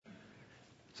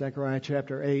Zechariah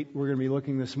chapter 8, we're going to be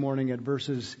looking this morning at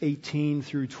verses 18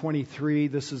 through 23.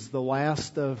 This is the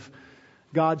last of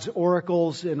God's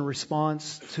oracles in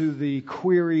response to the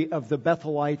query of the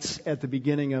Bethelites at the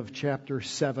beginning of chapter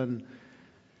 7.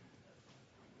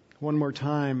 One more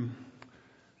time,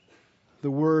 the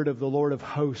word of the Lord of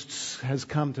hosts has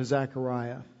come to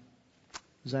Zechariah.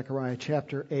 Zechariah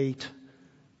chapter 8,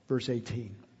 verse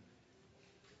 18.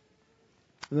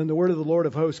 And then the word of the Lord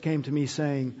of hosts came to me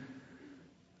saying,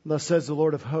 "Thus says the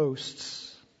Lord of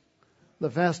hosts,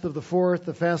 the fast of the 4th,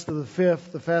 the fast of the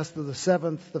 5th, the fast of the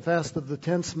 7th, the fast of the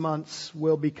 10th months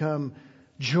will become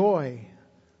joy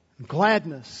and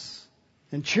gladness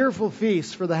and cheerful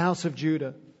feasts for the house of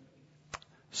Judah.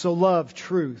 So love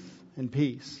truth and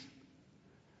peace.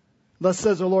 Thus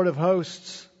says the Lord of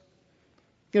hosts,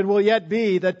 it will yet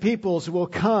be that peoples will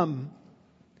come,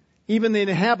 even the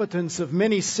inhabitants of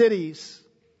many cities,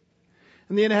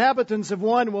 and the inhabitants of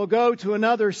one will go to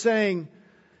another, saying,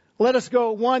 let us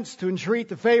go at once to entreat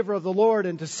the favor of the Lord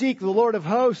and to seek the Lord of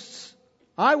hosts.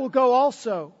 I will go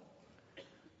also.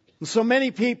 And so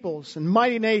many peoples and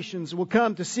mighty nations will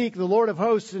come to seek the Lord of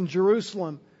hosts in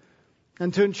Jerusalem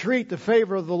and to entreat the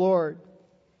favor of the Lord.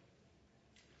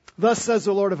 Thus says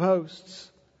the Lord of hosts,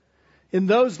 in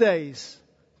those days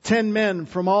 10 men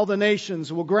from all the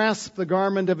nations will grasp the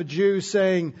garment of a Jew,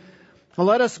 saying,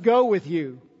 let us go with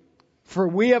you. For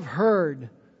we have heard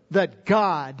that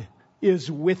God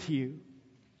is with you."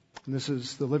 And this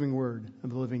is the living word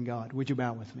of the living God. Would you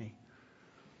bow with me?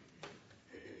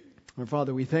 Our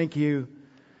Father, we thank you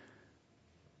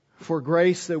for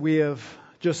grace that we have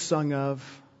just sung of,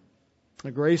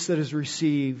 a grace that is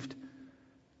received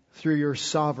through your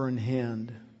sovereign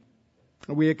hand.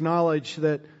 We acknowledge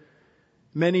that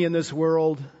many in this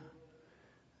world,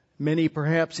 many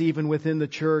perhaps even within the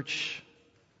church,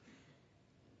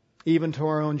 even to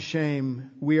our own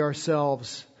shame, we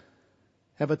ourselves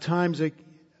have at times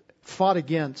fought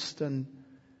against and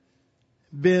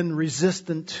been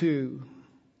resistant to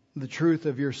the truth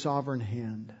of your sovereign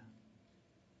hand.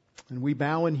 And we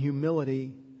bow in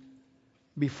humility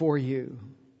before you.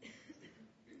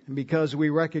 And because we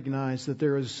recognize that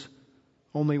there is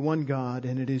only one God,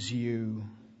 and it is you.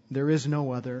 There is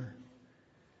no other.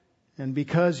 And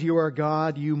because you are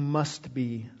God, you must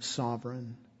be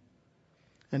sovereign.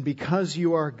 And because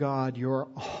you are God, you are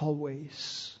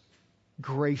always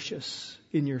gracious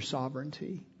in your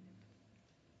sovereignty.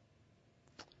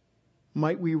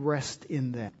 Might we rest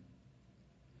in that.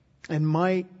 And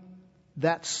might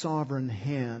that sovereign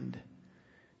hand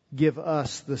give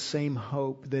us the same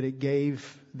hope that it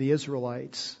gave the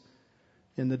Israelites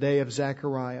in the day of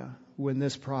Zechariah when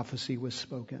this prophecy was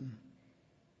spoken.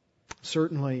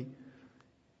 Certainly,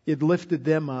 it lifted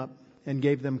them up and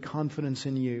gave them confidence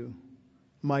in you.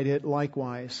 Might it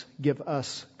likewise give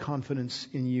us confidence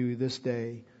in you this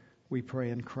day, we pray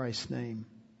in Christ's name.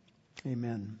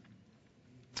 Amen.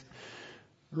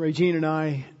 Regine and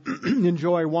I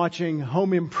enjoy watching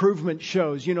home improvement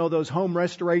shows. You know, those home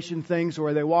restoration things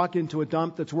where they walk into a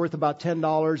dump that's worth about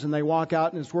 $10 and they walk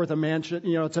out and it's worth a mansion.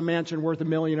 You know, it's a mansion worth $1.5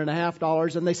 million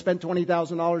and they spend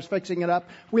 $20,000 fixing it up.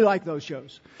 We like those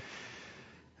shows.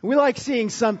 We like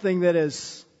seeing something that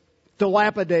is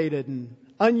dilapidated and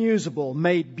unusable,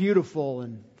 made beautiful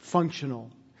and functional.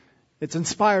 It's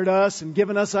inspired us and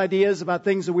given us ideas about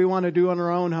things that we want to do in our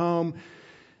own home.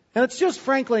 And it's just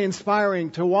frankly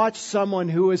inspiring to watch someone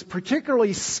who is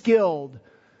particularly skilled,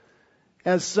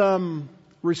 as some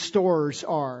restorers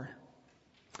are.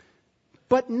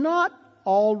 But not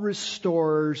all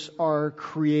restorers are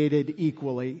created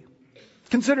equally.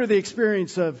 Consider the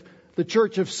experience of the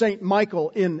Church of St.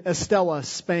 Michael in Estella,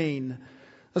 Spain.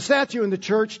 A statue in the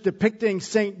church depicting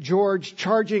St. George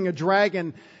charging a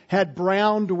dragon had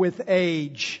browned with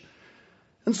age.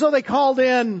 And so they called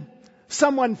in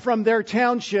someone from their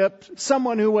township,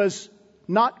 someone who was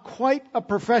not quite a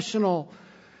professional,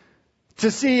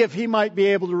 to see if he might be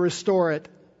able to restore it.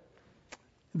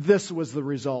 This was the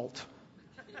result.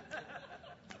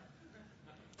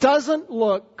 Doesn't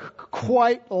look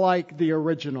quite like the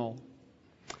original.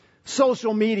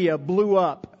 Social media blew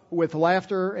up with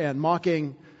laughter and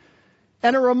mocking.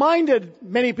 And it reminded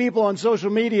many people on social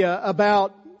media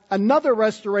about another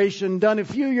restoration done a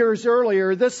few years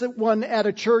earlier, this one at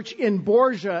a church in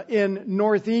Borja in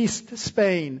northeast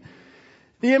Spain.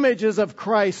 The images of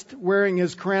Christ wearing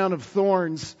his crown of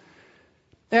thorns.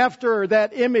 After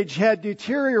that image had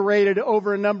deteriorated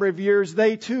over a number of years,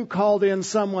 they too called in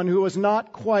someone who was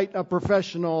not quite a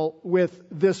professional with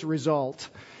this result.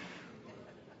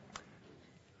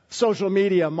 Social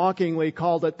media mockingly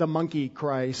called it the monkey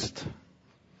Christ.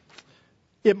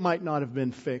 It might not have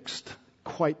been fixed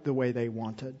quite the way they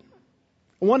wanted.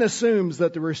 One assumes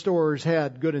that the restorers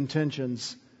had good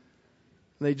intentions.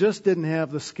 They just didn't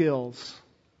have the skills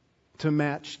to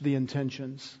match the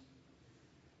intentions.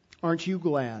 Aren't you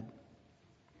glad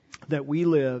that we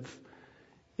live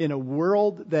in a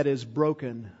world that is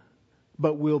broken,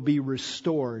 but will be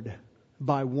restored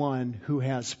by one who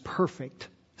has perfect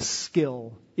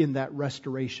skill in that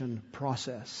restoration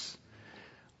process?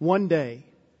 One day,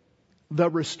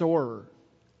 the restorer,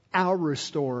 our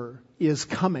restorer, is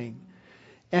coming,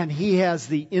 and he has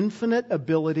the infinite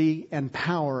ability and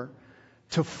power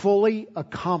to fully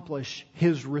accomplish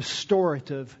his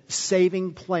restorative,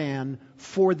 saving plan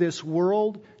for this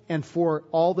world and for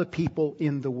all the people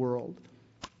in the world.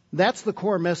 That's the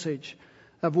core message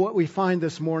of what we find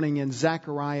this morning in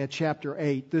Zechariah chapter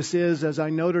 8. This is, as I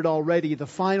noted already, the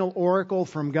final oracle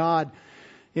from God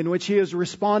in which he is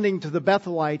responding to the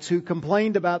Bethelites who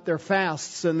complained about their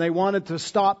fasts, and they wanted to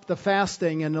stop the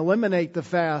fasting and eliminate the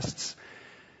fasts.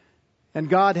 And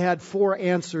God had 4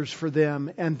 answers for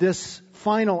them. And this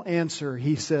final answer,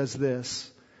 he says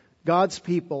this: God's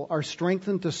people are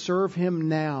strengthened to serve him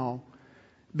now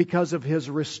because of his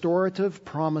restorative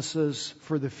promises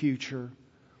for the future.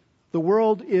 The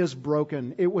world is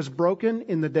broken. It was broken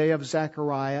in the day of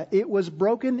Zechariah. It was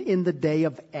broken in the day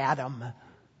of Adam,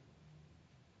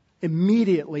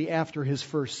 immediately after his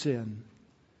first sin.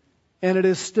 And it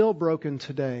is still broken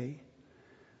today.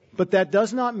 But that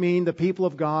does not mean the people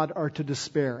of God are to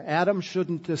despair. Adam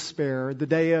shouldn't despair.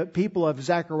 The people of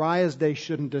Zechariah's day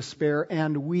shouldn't despair,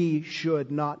 and we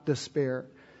should not despair.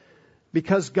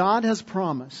 Because God has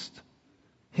promised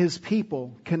his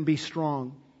people can be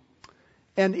strong.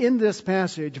 And in this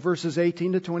passage, verses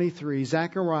 18 to 23,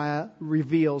 Zechariah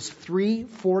reveals 3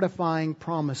 fortifying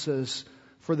promises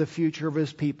for the future of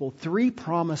his people. 3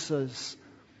 promises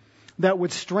that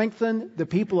would strengthen the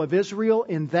people of Israel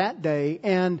in that day,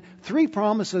 and 3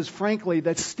 promises, frankly,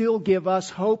 that still give us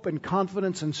hope and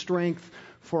confidence and strength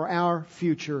for our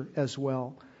future as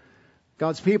well.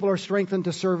 God's people are strengthened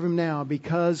to serve him now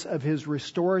because of his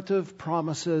restorative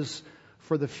promises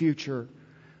for the future.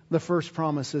 The first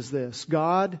promise is this: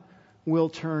 God will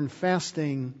turn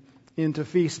fasting into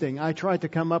feasting. I tried to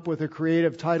come up with a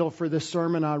creative title for this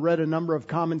sermon. I read a number of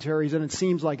commentaries, and it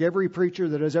seems like every preacher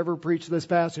that has ever preached this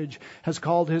passage has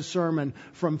called his sermon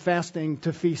From Fasting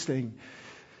to Feasting.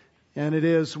 And it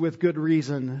is with good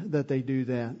reason that they do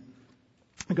that.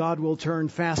 God will turn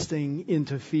fasting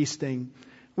into feasting.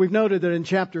 We've noted that in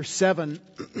chapter 7,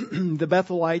 the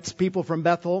Bethelites, people from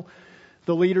Bethel,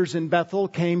 the leaders in Bethel,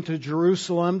 came to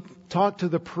Jerusalem, talked to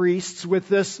the priests with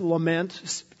this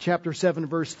lament. Chapter 7,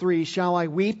 verse 3, "Shall I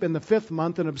weep in the 5th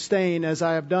month and abstain as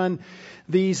I have done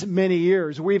these many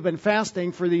years?" We've been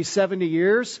fasting for these 70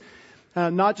 years,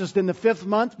 not just in the 5th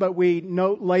month, but we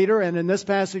note later, and in this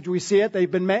passage we see it, they've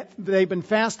been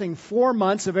fasting 4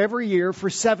 months of every year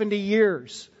for 70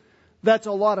 years. That's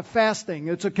a lot of fasting.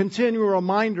 It's a continual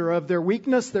reminder of their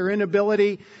weakness, their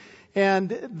inability, and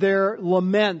their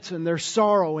lament and their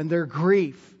sorrow and their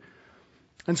grief.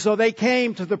 And so they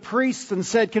came to the priests and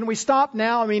said, "Can we stop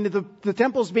now? I mean, the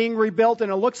temple's being rebuilt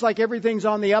and it looks like everything's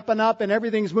on the up and up and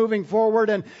everything's moving forward.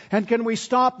 And can we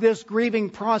stop this grieving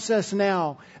process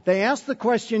now?" They asked the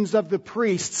questions of the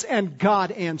priests and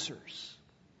God answers.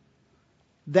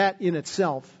 That in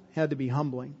itself had to be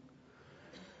humbling.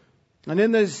 And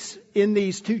in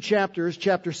these 2 chapters,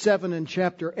 chapter 7 and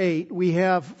chapter 8, we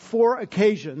have 4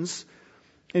 occasions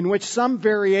in which some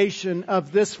variation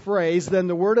of this phrase, "Then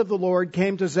the word of the Lord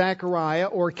came to Zechariah,"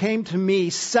 or "came to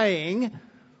me, saying."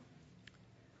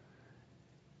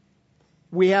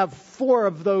 We have 4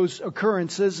 of those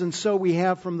occurrences, and so we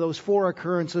have from those 4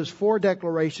 occurrences 4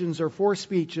 declarations or 4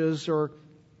 speeches or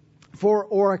 4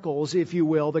 oracles, if you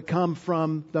will, that come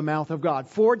from the mouth of God.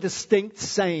 4 distinct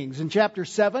sayings. In chapter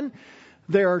 7,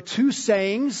 there are 2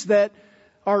 sayings that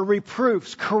are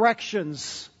reproofs,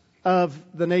 corrections of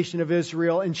the nation of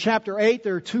Israel. In chapter 8,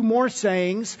 there are 2 more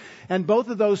sayings, and both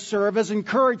of those serve as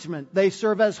encouragement. They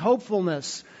serve as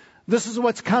hopefulness. This is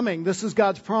what's coming. This is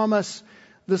God's promise.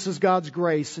 This is God's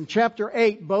grace. In chapter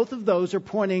 8, both of those are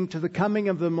pointing to the coming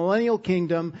of the millennial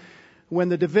kingdom, when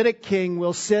the Davidic king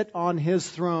will sit on his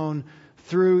throne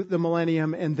through the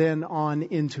millennium and then on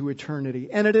into eternity.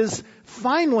 And it is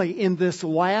finally in this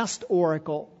last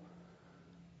oracle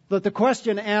that the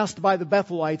question asked by the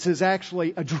Bethelites is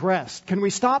actually addressed. Can we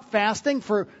stop fasting?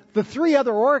 For the 3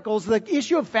 other oracles, the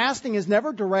issue of fasting is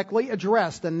never directly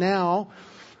addressed, and now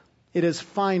it is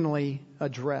finally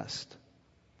addressed.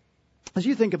 As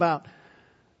you think about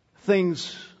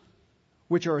things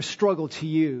which are a struggle to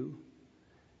you,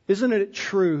 isn't it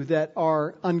true that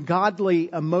our ungodly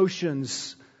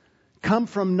emotions come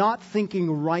from not thinking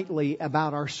rightly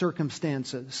about our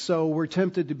circumstances. So we're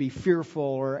tempted to be fearful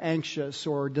or anxious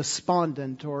or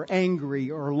despondent or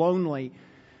angry or lonely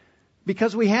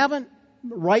because we haven't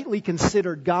rightly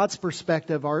considered God's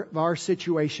perspective of our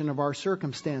situation, of our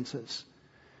circumstances.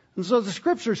 And so the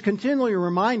Scriptures continually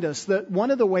remind us that one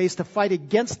of the ways to fight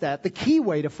against that, the key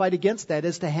way to fight against that,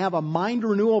 is to have a mind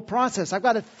renewal process. I've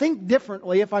got to think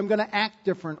differently if I'm going to act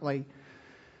differently.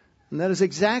 And that is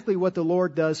exactly what the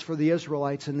Lord does for the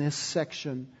Israelites in this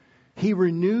section. He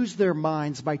renews their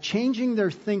minds by changing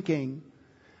their thinking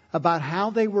about how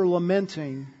they were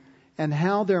lamenting and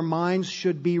how their minds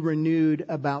should be renewed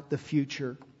about the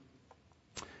future,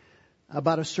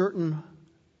 about a certain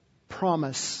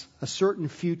promise, a certain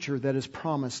future that is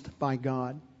promised by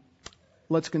God.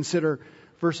 Let's consider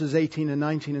verses 18 and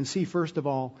 19 and see, first of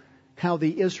all, how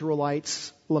the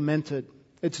Israelites lamented.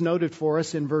 It's noted for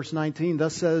us in verse 19.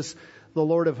 Thus says the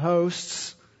Lord of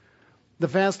hosts, the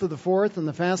fast of the 4th and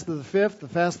the fast of the 5th, the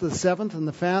fast of the 7th and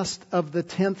the fast of the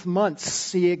 10th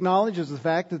months. He acknowledges the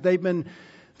fact that they've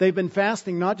been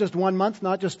fasting not just 1 month,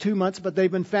 not just 2 months, but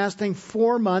they've been fasting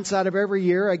 4 months out of every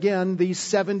year. Again, these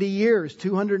 70 years,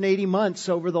 280 months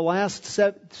over the last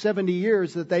 70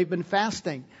 years that they've been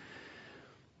fasting.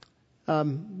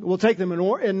 We'll take them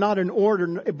not in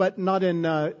order, but not in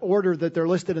order that they're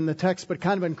listed in the text, but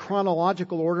kind of in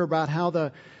chronological order about how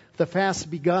the fast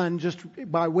begun. Just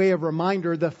by way of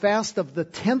reminder, the fast of the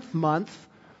 10th month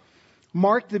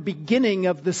marked the beginning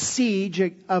of the siege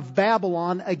of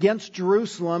Babylon against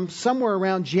Jerusalem somewhere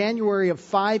around January of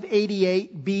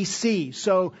 588 BC.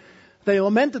 So they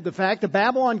lamented the fact that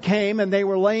Babylon came and they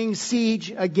were laying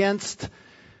siege against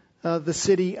the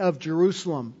city of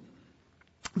Jerusalem.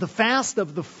 The fast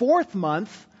of the 4th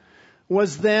month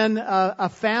was then a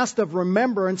fast of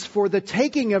remembrance for the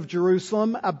taking of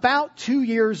Jerusalem about 2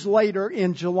 years later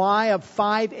in July of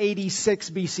 586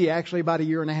 BC, actually about a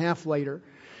year and a half later.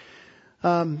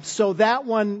 So that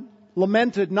one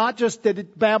lamented not just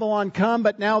did Babylon come,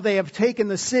 but now they have taken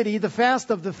the city. The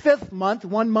fast of the 5th month,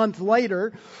 1 month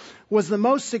later, was the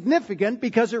most significant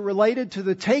because it related to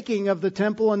the taking of the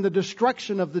temple and the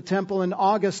destruction of the temple in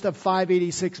August of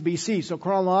 586 BC. So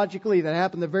chronologically, that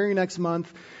happened the very next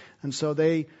month. And so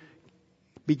they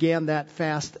began that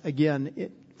fast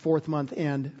again, 4th month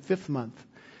and 5th month.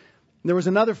 There was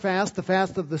another fast, the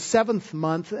fast of the 7th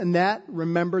month, and that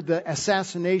remembered the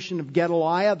assassination of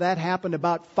Gedaliah. That happened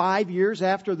about 5 years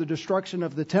after the destruction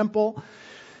of the temple.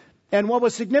 And what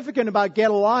was significant about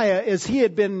Gedaliah is he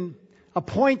had been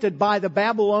appointed by the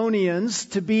Babylonians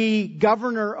to be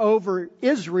governor over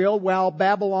Israel while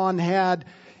Babylon had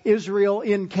Israel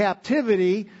in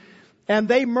captivity. And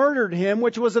they murdered him,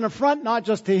 which was an affront not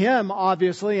just to him,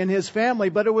 obviously, and his family,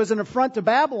 but it was an affront to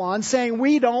Babylon, saying,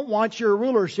 we don't want your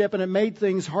rulership, and it made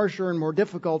things harsher and more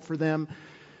difficult for them.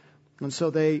 And so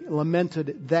they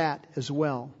lamented that as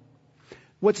well.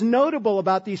 What's notable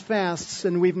about these fasts,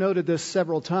 and we've noted this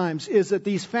several times, is that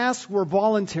these fasts were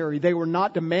voluntary. They were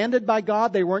not demanded by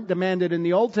God. They weren't demanded in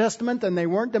the Old Testament, and they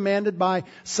weren't demanded by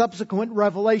subsequent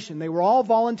revelation. They were all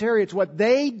voluntary. It's what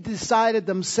they decided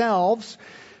themselves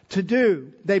to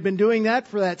do. They've been doing that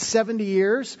for that 70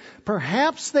 years.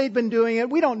 Perhaps they'd been doing it.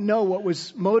 We don't know what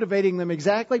was motivating them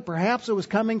exactly. Perhaps it was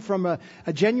coming from a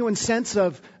genuine sense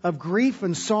of grief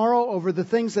and sorrow over the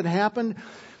things that happened.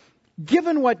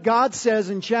 Given what God says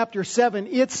in chapter 7,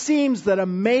 it seems that a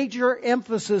major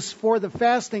emphasis for the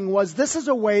fasting was this is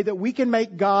a way that we can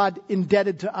make God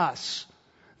indebted to us.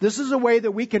 This is a way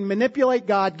that we can manipulate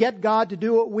God, get God to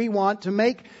do what we want, to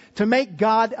make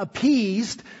God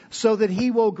appeased so that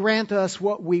He will grant us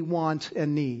what we want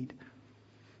and need.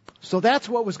 So that's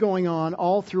what was going on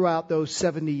all throughout those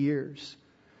 70 years.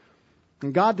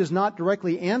 And God does not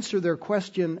directly answer their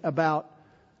question about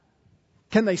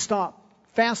can they stop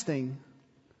fasting,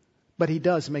 but He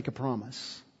does make a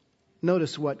promise.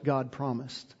 Notice what God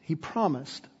promised. He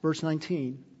promised, verse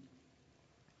 19,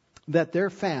 that their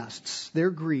fasts,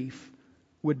 their grief,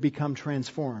 would become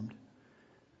transformed.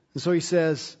 And so He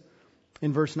says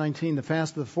in verse 19, the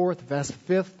fast of the 4th, the fast of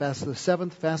the 5th, fast of the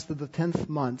 7th, fast of the 10th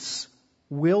months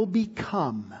will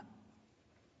become.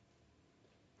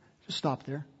 Just stop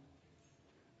there.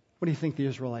 What do you think the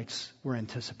Israelites were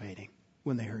anticipating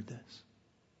when they heard this?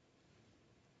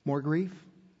 More grief?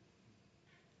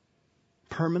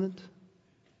 Permanent?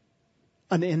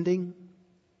 Unending?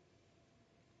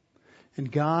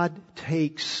 And God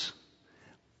takes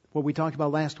what we talked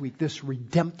about last week, this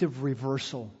redemptive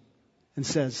reversal, and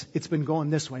says, it's been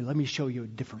going this way. Let me show you a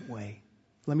different way.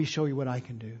 Let me show you what I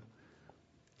can do.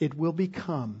 It will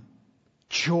become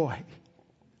joy,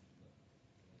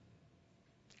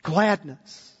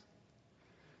 gladness,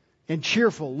 and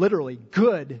cheerful, literally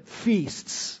good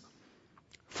feasts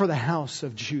for the house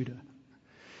of Judah.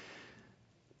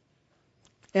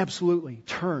 Absolutely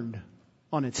turned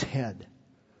on its head.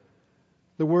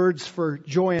 The words for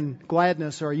joy and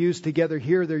gladness are used together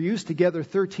here. They're used together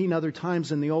 13 other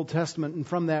times in the Old Testament, and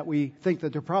from that we think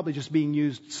that they're probably just being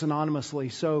used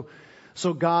synonymously.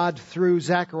 So God, through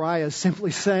Zechariah, is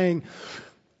simply saying,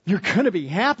 you're going to be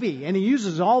happy. And he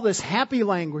uses all this happy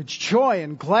language, joy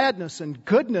and gladness and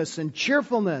goodness and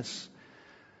cheerfulness.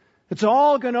 It's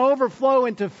all going to overflow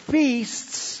into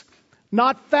feasts,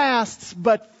 not fasts,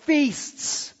 but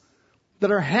feasts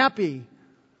that are happy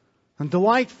and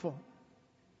delightful.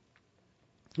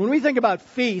 When we think about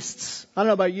feasts, I don't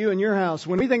know about you and your house,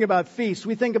 when we think about feasts,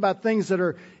 we think about things that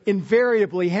are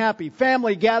invariably happy.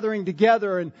 Family gathering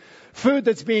together and food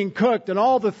that's being cooked and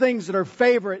all the things that are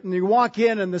favorite. And you walk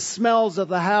in and the smells of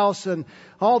the house and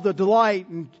all the delight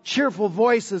and cheerful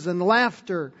voices and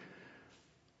laughter.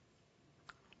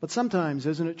 But sometimes,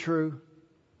 isn't it true,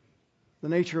 the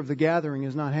nature of the gathering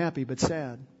is not happy but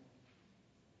sad.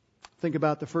 Think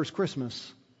about the first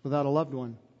Christmas without a loved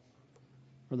one,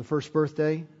 or the first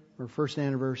birthday, or first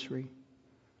anniversary.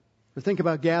 Or think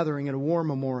about gathering at a war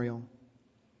memorial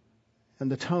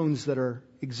and the tones that are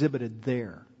exhibited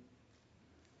there.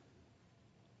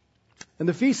 And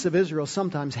the feasts of Israel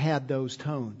sometimes had those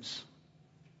tones.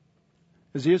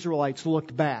 As the Israelites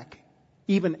looked back,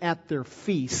 even at their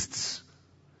feasts,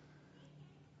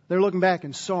 they're looking back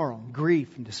in sorrow,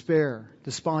 grief, and despair,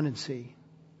 despondency.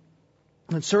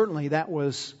 And certainly that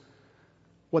was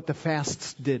what the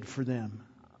fasts did for them.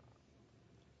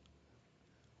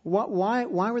 Why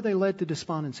were they led to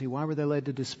despondency? Why were they led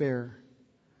to despair?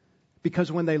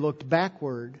 Because when they looked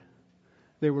backward,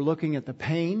 they were looking at the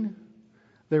pain,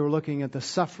 they were looking at the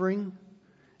suffering,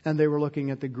 and they were looking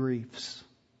at the griefs.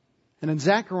 And in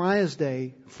Zechariah's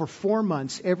day, for 4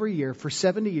 months every year, for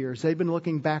 70 years, they'd been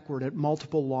looking backward at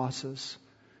multiple losses.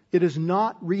 It is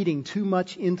not reading too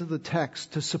much into the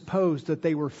text to suppose that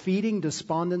they were feeding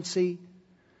despondency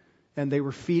and they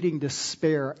were feeding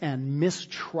despair and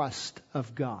mistrust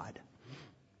of God.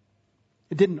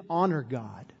 It didn't honor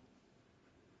God.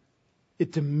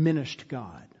 It diminished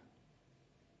God.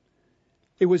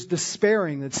 It was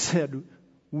despairing that said,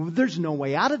 there's no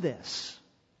way out of this.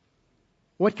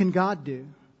 What can God do?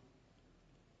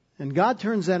 And God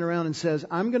turns that around and says,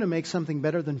 I'm going to make something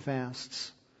better than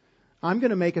fasts. I'm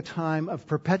going to make a time of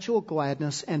perpetual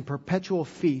gladness and perpetual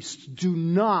feasts. Do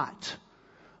not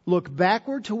look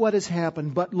backward to what has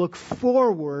happened, but look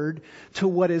forward to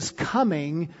what is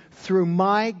coming through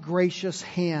my gracious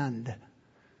hand.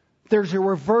 There's a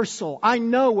reversal. I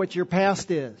know what your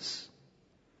past is,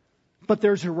 but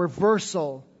there's a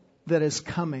reversal that is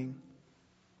coming.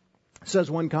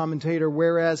 Says one commentator,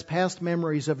 whereas past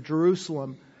memories of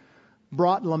Jerusalem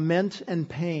brought lament and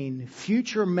pain,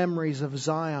 future memories of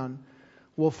Zion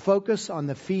will focus on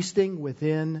the feasting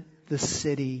within the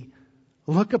city.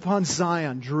 Look upon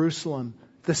Zion, Jerusalem,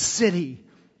 the city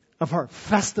of our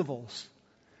festivals.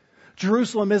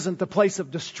 Jerusalem isn't the place of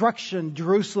destruction.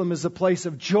 Jerusalem is a place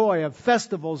of joy, of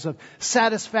festivals, of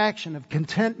satisfaction, of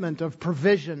contentment, of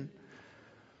provision.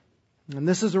 And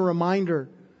this is a reminder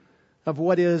of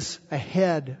what is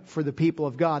ahead for the people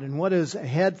of God. And what is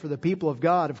ahead for the people of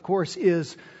God, of course,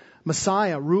 is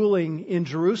Messiah ruling in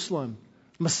Jerusalem.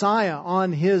 Messiah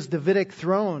on his Davidic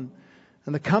throne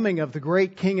and the coming of the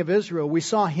great King of Israel. We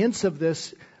saw hints of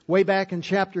this way back in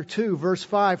chapter 2, verse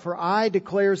 5. For I,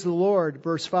 declares the Lord,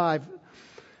 verse 5,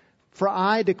 for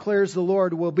I, declares the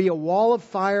Lord, will be a wall of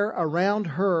fire around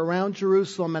her, around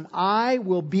Jerusalem, and I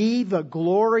will be the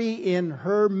glory in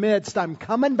her midst. I'm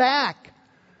coming back.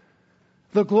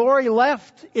 The glory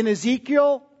left in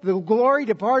Ezekiel, the glory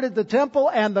departed the temple,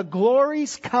 and the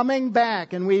glory's coming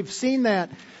back. And we've seen that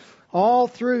all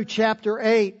through chapter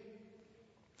 8.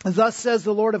 Thus says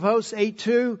the Lord of hosts,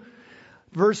 8:2,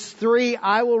 verse 3,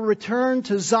 I will return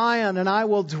to Zion and I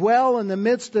will dwell in the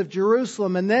midst of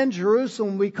Jerusalem. And then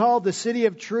Jerusalem will be called the city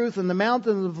of truth, and the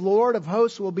mountain of the Lord of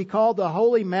hosts will be called the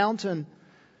holy mountain.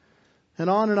 And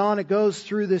on it goes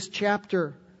through this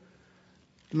chapter.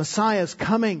 The Messiah is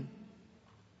coming.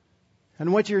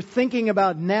 And what you're thinking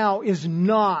about now is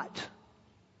not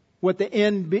what the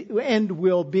end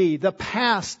will be. The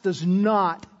past does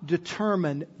not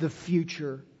determine the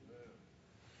future.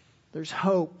 There's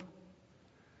hope.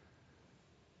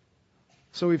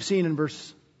 So we've seen in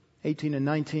verse 18 and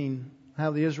 19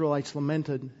 how the Israelites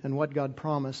lamented and what God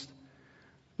promised.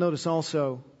 Notice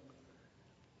also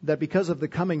that because of the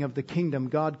coming of the kingdom,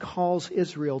 God calls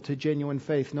Israel to genuine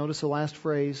faith. Notice the last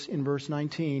phrase in verse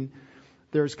 19.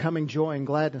 there's coming joy and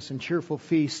gladness and cheerful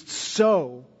feasts.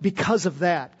 So, because of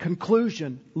that,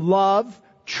 conclusion, love,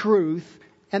 truth,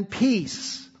 and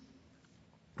peace.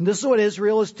 And this is what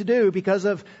Israel is to do because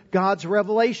of God's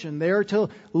revelation. They are to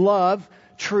love,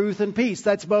 truth, and peace.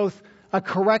 That's both a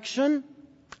correction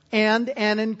and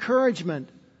an encouragement.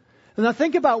 And now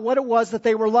think about what it was that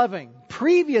they were loving.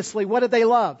 Previously, what did they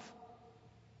love?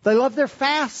 They loved their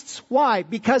fasts. Why?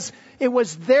 Because it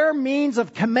was their means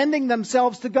of commending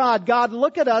themselves to God. God,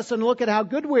 look at us and look at how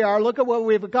good we are. Look at what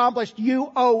we've accomplished.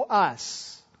 You owe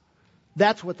us.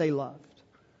 That's what they loved.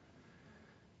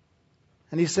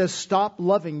 And He says, stop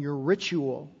loving your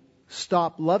ritual.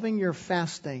 Stop loving your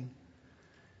fasting.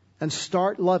 And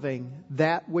start loving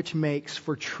that which makes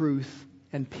for truth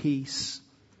and peace.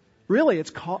 Really,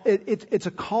 it's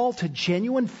a call to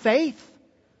genuine faith.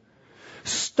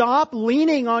 Stop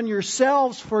leaning on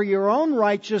yourselves for your own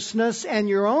righteousness and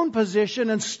your own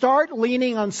position, and start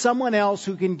leaning on someone else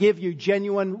who can give you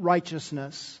genuine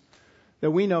righteousness that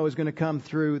we know is going to come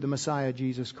through the Messiah,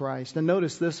 Jesus Christ. And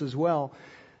notice this as well.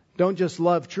 Don't just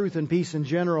love truth and peace in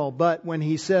general, but when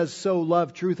He says, so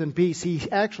love truth and peace, He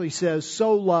actually says,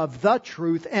 so love the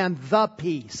truth and the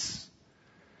peace.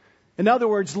 In other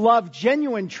words, love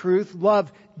genuine truth,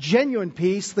 love genuine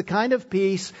peace, the kind of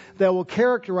peace that will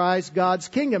characterize God's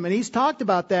kingdom. And He's talked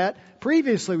about that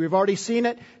previously. We've already seen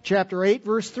it. Chapter 8,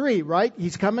 verse 3, right?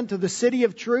 He's coming to the city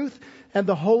of truth and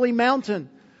the holy mountain.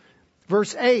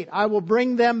 Verse 8, I will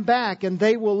bring them back, and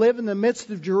they will live in the midst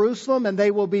of Jerusalem, and they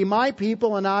will be my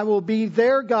people, and I will be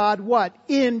their God, what?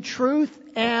 In truth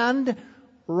and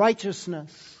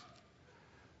righteousness.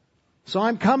 So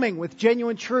I'm coming with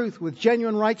genuine truth, with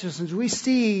genuine righteousness. We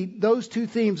see those two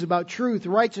themes about truth,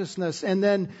 righteousness, and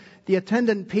then the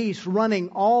attendant peace running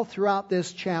all throughout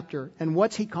this chapter. And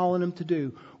what's He calling them to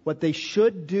do? What they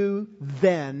should do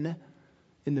then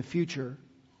in the future,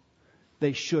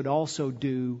 they should also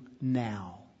do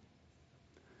now.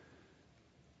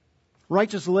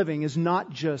 Righteous living is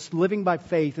not just, living by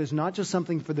faith is not just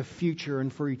something for the future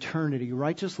and for eternity.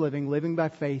 Righteous living, living by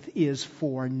faith, is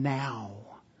for now.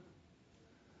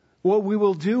 What we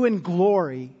will do in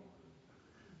glory,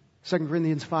 2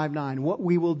 Corinthians 5:9, what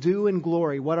we will do in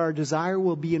glory, what our desire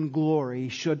will be in glory,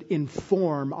 should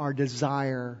inform our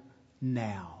desire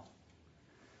now.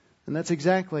 And that's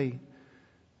exactly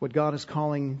what God is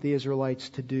calling the Israelites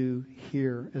to do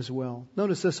here as well.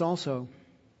 Notice this also.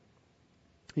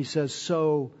 He says,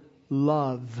 so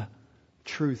love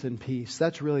truth and peace.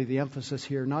 That's really the emphasis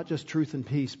here. Not just truth and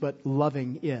peace, but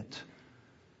loving it.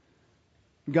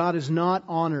 God is not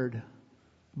honored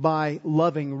by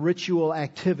loving ritual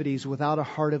activities without a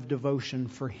heart of devotion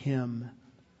for Him.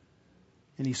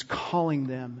 And He's calling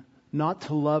them not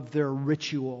to love their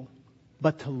ritual,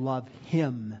 but to love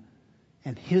Him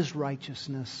and His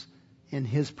righteousness and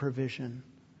His provision.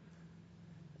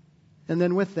 And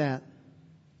then with that,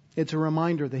 it's a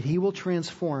reminder that He will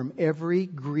transform every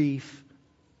grief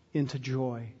into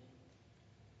joy.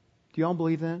 Do you all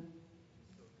believe that?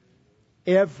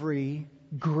 Every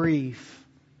grief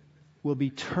will be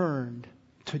turned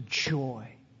to joy.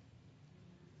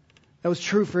 That was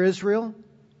true for Israel,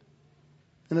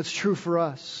 and that's true for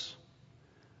us.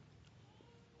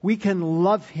 We can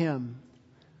love Him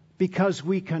because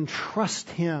we can trust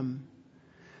Him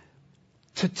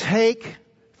to take,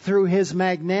 through His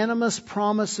magnanimous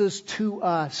promises to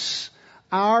us,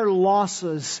 our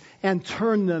losses and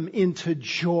turn them into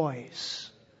joys.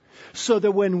 So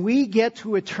that when we get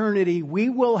to eternity, we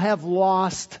will have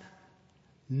lost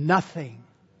nothing.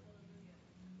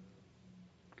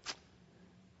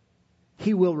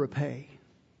 He will repay.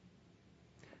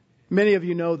 Many of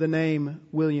you know the name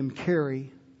William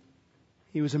Carey.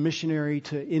 He was a missionary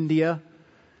to India,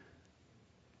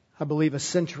 I believe a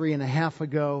century and a half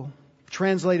ago.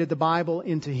 Translated the Bible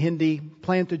into Hindi,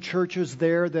 planted churches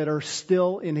there that are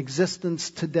still in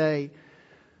existence today.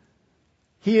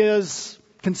 He is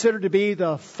considered to be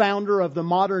the founder of the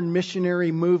modern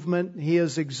missionary movement. He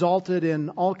is exalted in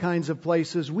all kinds of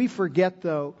places. We forget,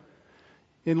 though,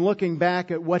 in looking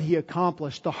back at what he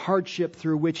accomplished, the hardship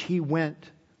through which he went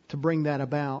to bring that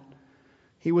about.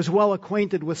 He was well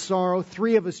acquainted with sorrow.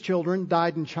 3 of his children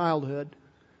died in childhood.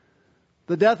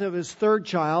 The death of his 3rd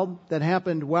child that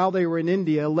happened while they were in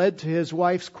India led to his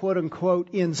wife's quote-unquote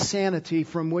insanity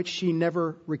from which she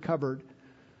never recovered.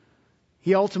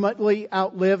 He ultimately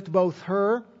outlived both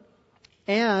her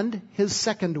and his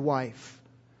 2nd wife.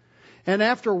 And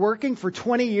after working for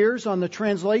 20 years on the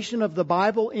translation of the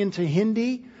Bible into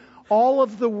Hindi, all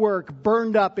of the work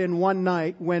burned up in one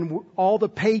night when all the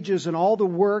pages and all the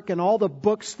work and all the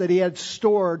books that he had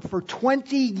stored for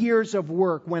 20 years of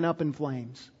work went up in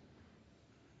flames.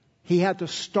 He had to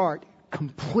start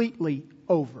completely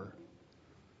over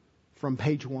from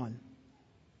page 1.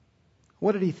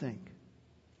 What did he think?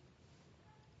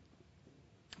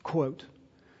 Quote,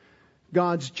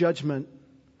 God's judgment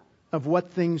of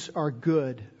what things are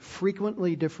good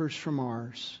frequently differs from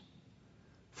ours.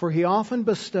 For He often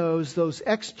bestows those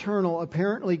external,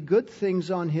 apparently good things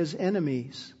on His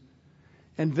enemies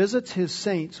and visits His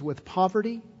saints with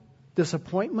poverty,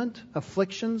 disappointment,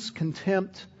 afflictions,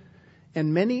 contempt,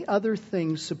 and many other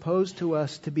things supposed to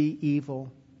us to be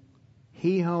evil.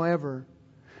 He, however,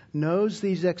 knows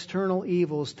these external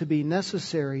evils to be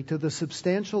necessary to the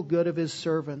substantial good of His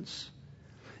servants.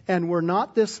 And were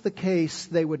not this the case,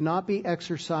 they would not be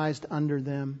exercised under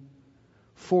them.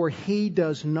 For He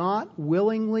does not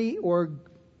willingly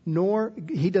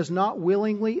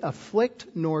afflict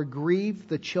nor grieve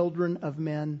the children of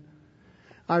men.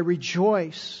 I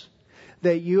rejoice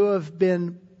that you have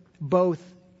both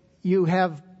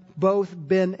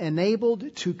been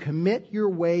enabled to commit your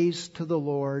ways to the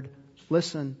Lord.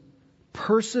 Listen,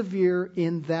 persevere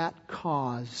in that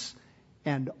cause,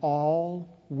 and all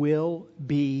will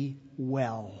be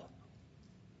well.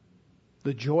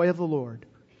 The joy of the Lord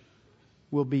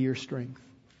will be your strength.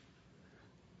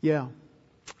 Yeah,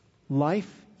 life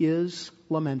is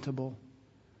lamentable,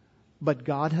 but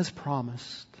God has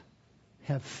promised.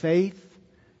 Have faith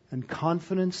and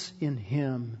confidence in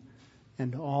Him,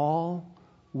 and all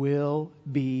will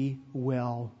be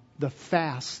well. The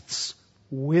fasts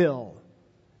will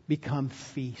become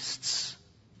feasts.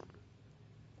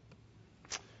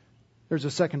 There's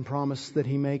a second promise that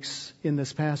he makes in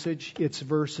this passage. It's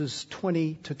verses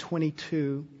 20 to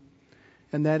 22.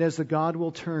 And that is that God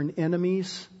will turn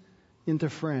enemies into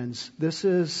friends. This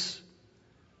is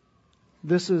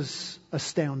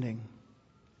astounding.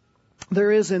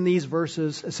 There is in these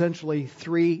verses essentially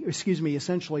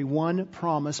one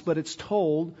promise, but it's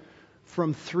told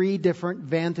from 3 different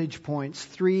vantage points,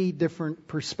 3 different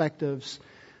perspectives.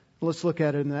 Let's look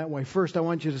at it in that way. First, I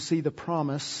want you to see the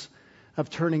promise of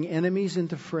turning enemies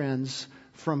into friends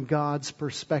from God's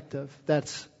perspective.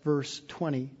 That's verse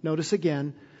 20. Notice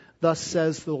again, thus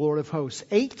says the Lord of hosts.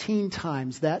 18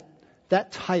 times that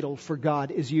title for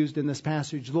God is used in this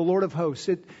passage. The Lord of hosts.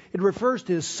 It refers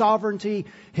to His sovereignty,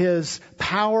 His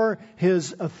power,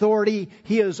 His authority.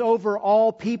 He is over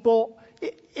all people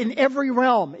in every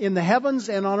realm, in the heavens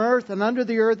and on earth and under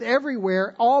the earth,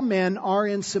 everywhere. All men are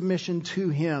in submission to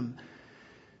Him.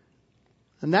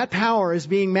 And that power is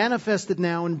being manifested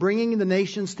now in bringing the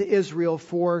nations to Israel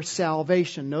for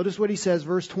salvation. Notice what he says,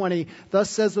 verse 20. Thus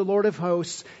says the Lord of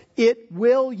hosts, it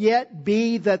will yet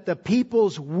be that the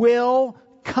peoples will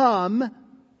come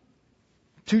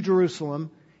to Jerusalem,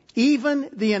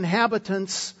 even the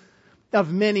inhabitants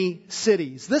of many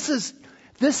cities. This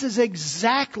is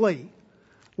exactly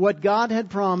what God had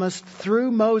promised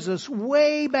through Moses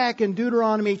way back in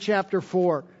Deuteronomy chapter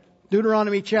 4.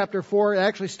 Deuteronomy chapter 4, it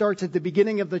actually starts at the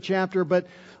beginning of the chapter, but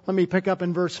let me pick up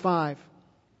in verse 5.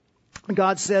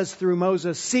 God says through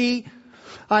Moses, see,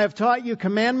 I have taught you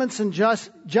commandments and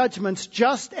judgments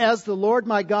just as the Lord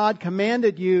my God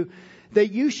commanded you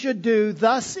that you should do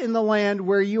thus in the land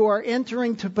where you are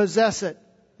entering to possess it.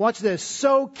 Watch this.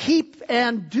 So keep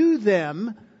and do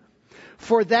them,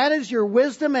 for that is your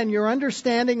wisdom and your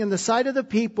understanding in the sight of the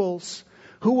peoples,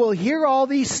 who will hear all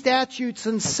these statutes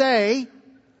and say,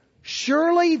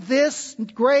 surely this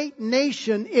great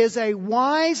nation is a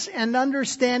wise and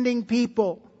understanding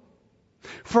people.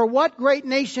 For what great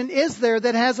nation is there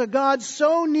that has a God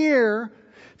so near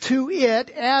to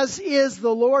it as is the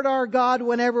Lord our God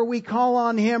whenever we call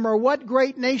on Him? Or what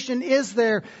great nation is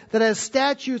there that has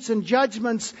statutes and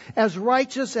judgments as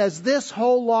righteous as this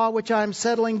whole law which I am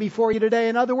settling before you today?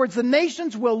 In other words, the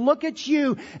nations will look at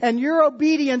you and your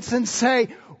obedience and say,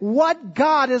 what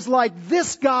God is like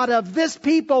this God of this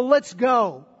people? Let's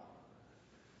go.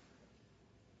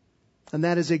 And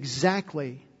that is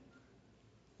exactly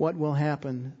what will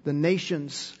happen. The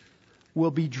nations will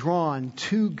be drawn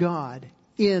to God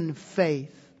in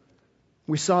faith.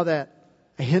 We saw that,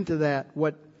 a hint of that,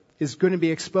 what is going to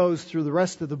be exposed through the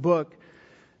rest of the book.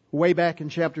 Way back in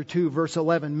chapter 2, verse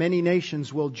 11, many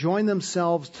nations will join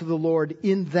themselves to the Lord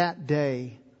in that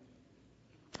day,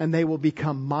 and they will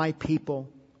become my people.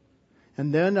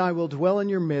 And then I will dwell in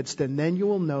your midst, and then you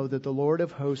will know that the Lord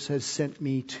of hosts has sent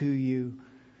me to you.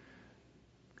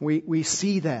 We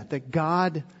see that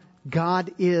God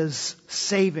is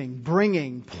saving,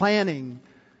 bringing, planning,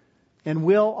 and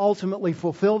will ultimately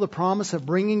fulfill the promise of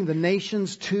bringing the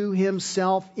nations to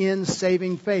Himself in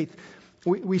saving faith.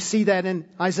 We see that in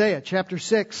Isaiah chapter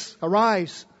 6.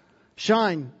 Arise,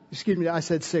 shine.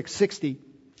 60.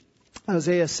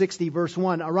 Isaiah 60 verse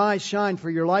 1. Arise, shine, for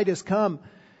your light has come.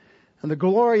 And the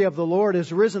glory of the Lord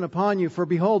is risen upon you. For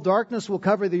behold, darkness will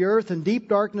cover the earth, and deep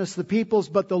darkness the peoples.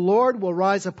 But the Lord will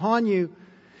rise upon you,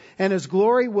 and His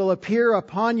glory will appear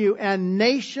upon you. And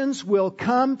nations will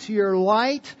come to your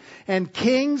light, and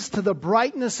kings to the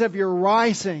brightness of your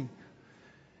rising.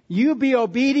 You be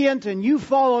obedient, and you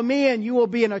follow me, and you will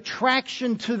be an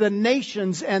attraction to the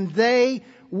nations, and they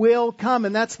will come.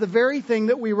 And that's the very thing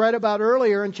that we read about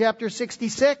earlier in chapter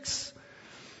 66.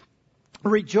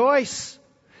 Rejoice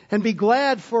and be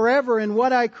glad forever in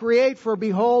what I create. For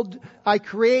behold, I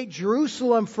create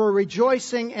Jerusalem for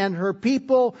rejoicing and her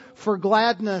people for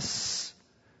gladness.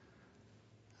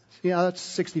 Yeah, that's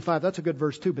 65. That's a good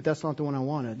verse too, but that's not the one I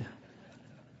wanted.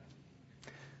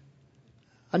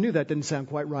 I knew that didn't sound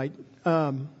quite right.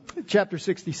 Chapter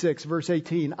 66, verse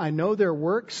 18. I know their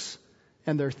works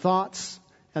and their thoughts,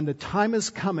 and the time is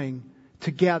coming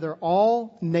to gather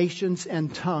all nations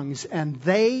and tongues, and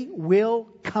they will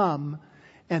come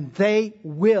and they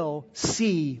will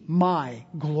see my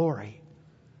glory.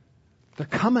 They're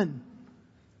coming.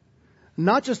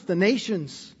 Not just the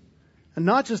nations and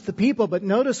not just the people, but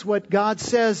notice what God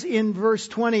says in verse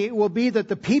 20. It will be that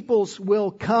the peoples will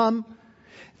come,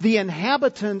 the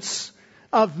inhabitants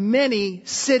of many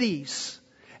cities.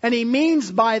 And He means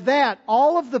by that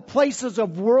all of the places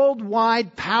of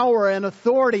worldwide power and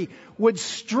authority would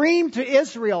stream to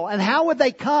Israel. And how would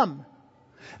they come?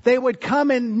 They would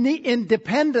come in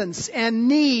dependence and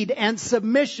need and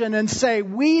submission and say,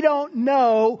 we don't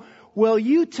know. Will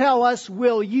you tell us?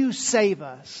 Will you save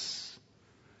us?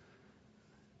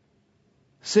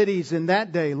 Cities in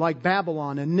that day like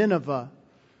Babylon and Nineveh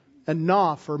and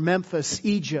Noph or Memphis,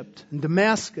 Egypt, and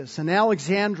Damascus and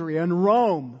Alexandria and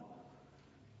Rome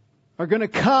are going to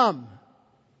come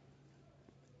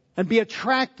and be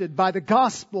attracted by the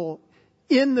gospel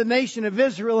in the nation of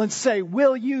Israel and say,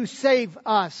 will you save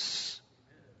us?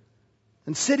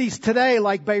 And cities today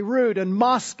like Beirut and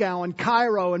Moscow and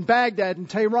Cairo and Baghdad and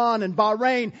Tehran and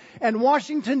Bahrain and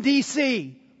Washington,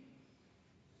 D.C.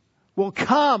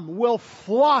 will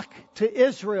flock to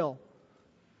Israel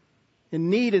in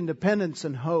need, independence,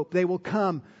 and hope. They will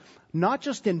come not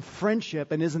just in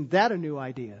friendship, and isn't that a new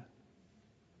idea?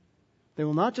 They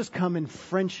will not just come in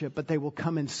friendship, but they will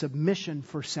come in submission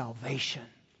for salvation.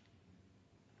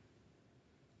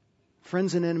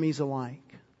 Friends and enemies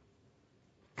alike,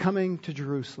 coming to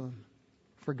Jerusalem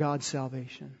for God's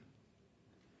salvation.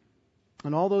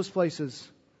 And all those places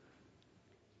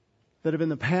that have in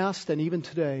the past and even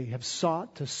today have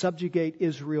sought to subjugate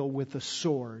Israel with a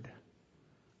sword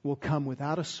will come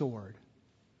without a sword,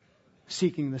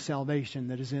 seeking the salvation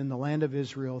that is in the land of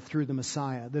Israel through the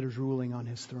Messiah that is ruling on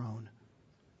His throne.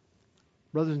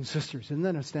 Brothers and sisters, isn't that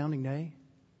an astounding day?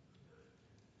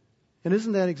 And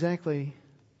isn't that exactly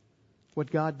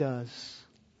what God does?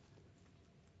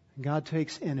 God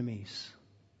takes enemies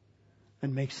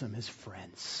and makes them His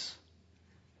friends.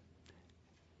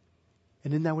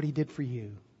 And isn't that what He did for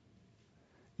you?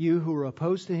 You who were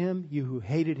opposed to Him, you who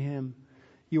hated Him,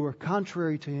 you were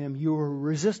contrary to Him, you were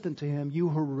resistant to Him, you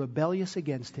were rebellious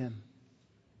against Him.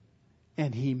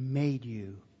 And He made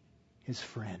you His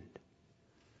friend.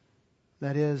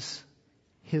 That is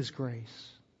His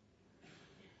grace.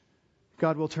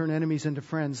 God will turn enemies into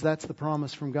friends. That's the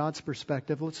promise from God's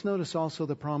perspective. Let's notice also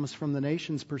the promise from the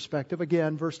nation's perspective.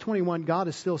 Again, verse 21, God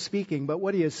is still speaking, but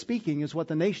what He is speaking is what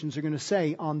the nations are going to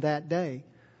say on that day.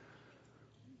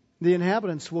 The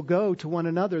inhabitants will go to one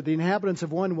another. The inhabitants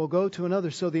of one will go to another.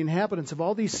 So the inhabitants of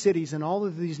all these cities and all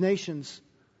of these nations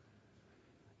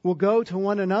will go to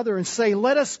one another and say,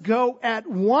 let us go at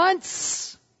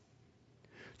once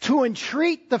to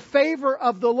entreat the favor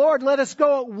of the Lord. Let us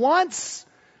go at once.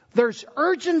 There's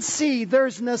urgency.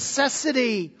 There's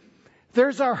necessity.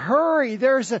 There's a hurry.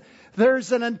 There's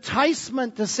an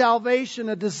enticement to salvation,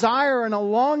 a desire and a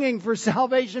longing for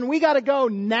salvation. We got to go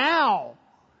now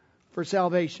for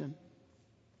salvation.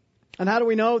 And how do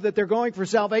we know that they're going for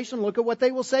salvation? Look at what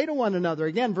they will say to one another.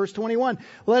 Again, verse 21.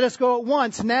 Let us go at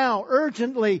once, now,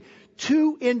 urgently,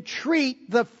 to entreat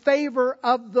the favor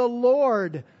of the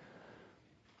Lord.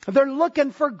 They're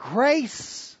looking for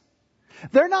grace.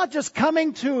 They're not just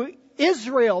coming to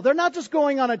Israel. They're not just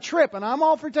going on a trip. And I'm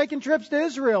all for taking trips to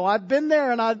Israel. I've been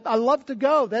there and I love to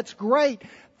go. That's great.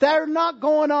 They're not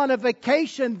going on a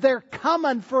vacation. They're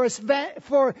coming for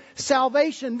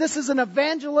salvation. This is an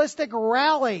evangelistic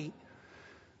rally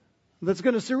that's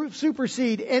going to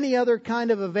supersede any other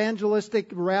kind of evangelistic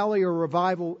rally or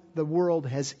revival the world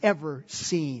has ever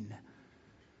seen.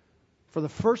 For the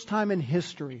first time in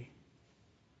history,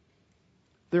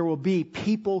 there will be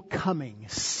people coming,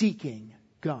 seeking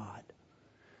God.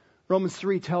 Romans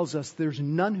 3 tells us there's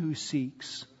none who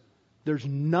seeks. There's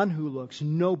none who looks.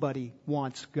 Nobody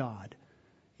wants God.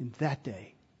 In that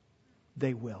day,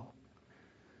 they will.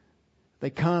 They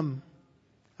come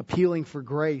appealing for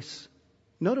grace.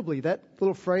 Notably, that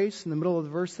little phrase in the middle of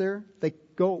the verse there, they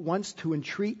go at once to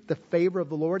entreat the favor of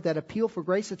the Lord, that appeal for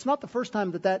grace. It's not the first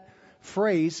time that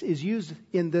phrase is used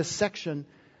in this section.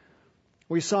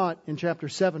 We saw it in chapter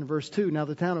 7, verse 2. Now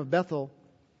the town of Bethel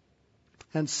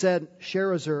and said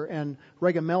Sherezer and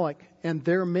Regamelech and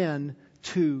their men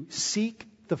to seek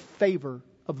the favor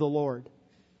of the Lord.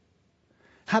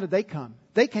 How did they come?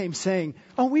 They came saying,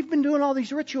 oh, we've been doing all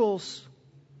these rituals.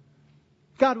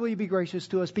 God, will you be gracious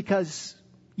to us because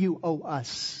you owe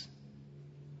us?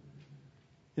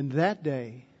 In that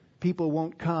day, people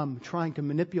won't come trying to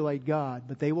manipulate God,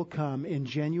 but they will come in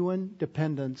genuine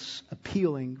dependence,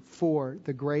 appealing for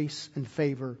the grace and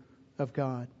favor of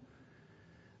God.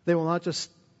 They will not just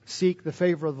seek the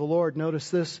favor of the Lord. Notice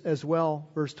this as well,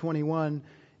 verse 21,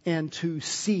 and to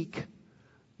seek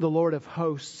the Lord of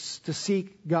hosts. To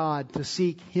seek God, to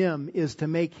seek Him, is to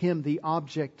make Him the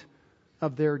object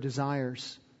of their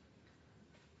desires.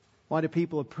 Why do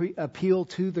people appeal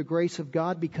to the grace of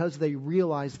God? Because they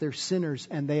realize they're sinners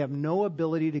and they have no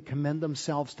ability to commend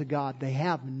themselves to God. They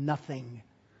have nothing.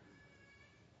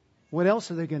 What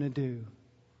else are they going to do?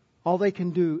 All they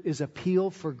can do is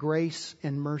appeal for grace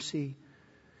and mercy.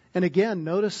 And again,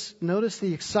 notice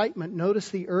the excitement, notice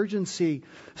the urgency.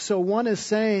 So one is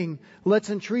saying, let's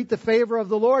entreat the favor of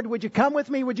the Lord. Would you come with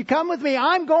me? Would you come with me?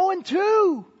 I'm going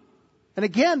too. And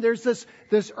again, there's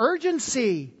this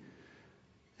urgency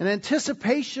and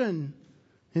anticipation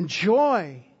and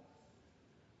joy.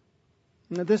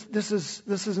 Now this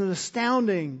is an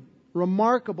astounding,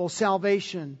 remarkable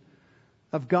salvation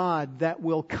of God that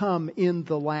will come in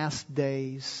the last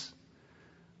days.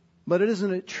 But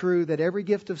isn't it true that every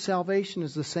gift of salvation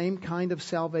is the same kind of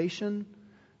salvation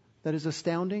that is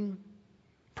astounding,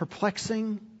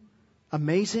 perplexing,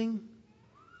 amazing?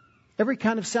 Every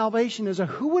kind of salvation is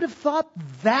who would have thought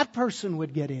that person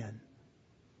would get in?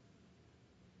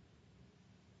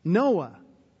 Noah,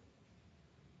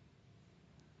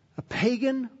 a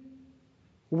pagan,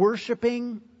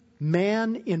 worshiping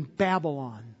man in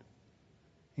Babylon.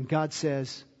 And God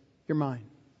says, you're mine.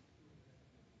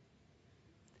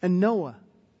 And Noah.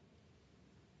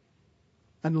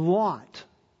 And Lot.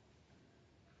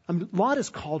 Lot is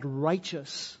called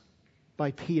righteous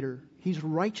by Peter. He's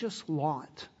righteous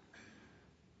Lot.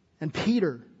 And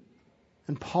Peter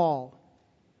and Paul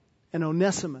and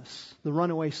Onesimus, the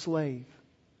runaway slave.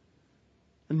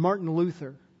 And Martin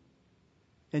Luther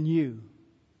and you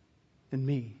and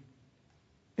me.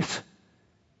 It's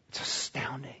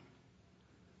astounding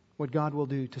what God will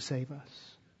do to save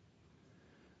us.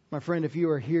 My friend, if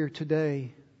you are here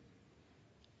today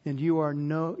and you are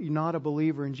not a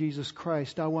believer in Jesus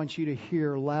Christ, I want you to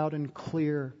hear loud and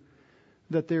clear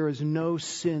that there is no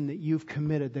sin that you've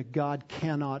committed that God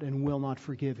cannot and will not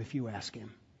forgive if you ask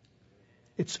Him.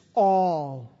 It's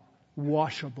all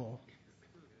washable.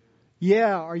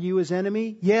 Yeah, are you His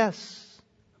enemy? Yes.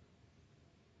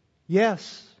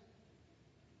 Yes.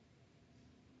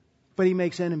 But He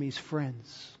makes enemies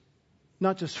friends.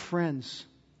 Not just friends,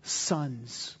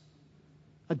 sons.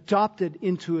 Adopted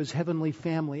into His heavenly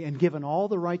family and given all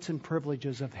the rights and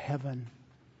privileges of heaven.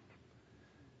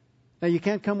 Now you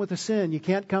can't come with a sin. You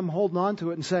can't come holding on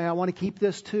to it and say, I want to keep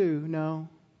this too. No,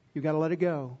 you've got to let it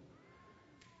go.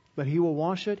 But He will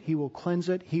wash it. He will cleanse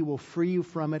it. He will free you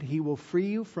from it. He will free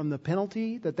you from the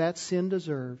penalty that sin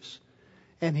deserves.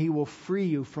 And He will free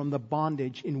you from the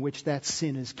bondage in which that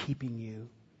sin is keeping you.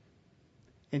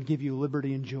 And give you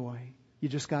liberty and joy. You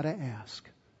just got to ask,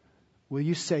 will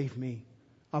you save me?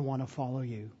 I want to follow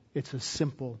you. It's as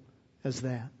simple as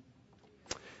that.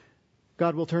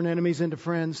 God will turn enemies into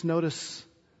friends. Notice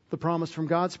the promise from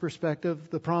God's perspective,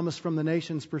 the promise from the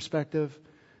nation's perspective.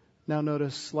 Now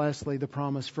notice, lastly, the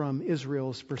promise from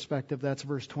Israel's perspective. That's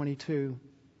verse 22.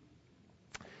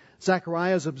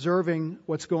 Zechariah is observing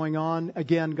what's going on.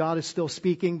 Again, God is still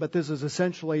speaking, but this is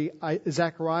essentially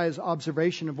Zechariah's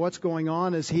observation of what's going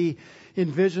on as he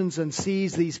envisions and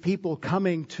sees these people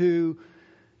coming to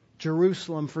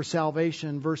Jerusalem for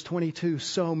salvation. Verse 22,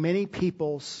 so many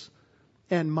peoples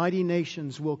and mighty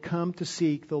nations will come to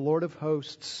seek the Lord of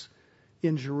hosts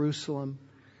in Jerusalem.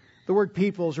 The word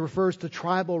peoples refers to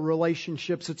tribal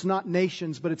relationships. It's not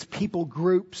nations, but it's people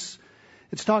groups.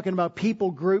 It's talking about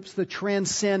people groups that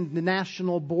transcend the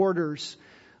national borders.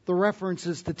 The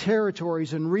references to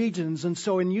territories and regions. And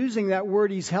so in using that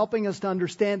word, he's helping us to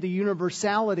understand the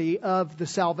universality of the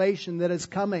salvation that is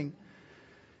coming.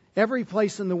 Every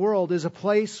place in the world is a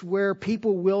place where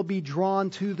people will be drawn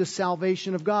to the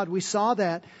salvation of God. We saw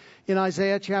that in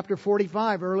Isaiah chapter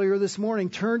 45 earlier this morning.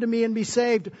 Turn to me and be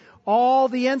saved, all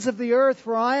the ends of the earth,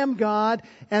 for I am God,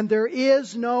 and there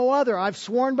is no other. I've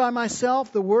sworn by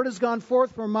myself, the word has gone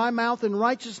forth from my mouth in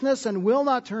righteousness and will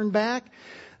not turn back,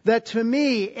 that to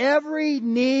me every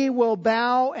knee will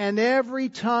bow and every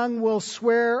tongue will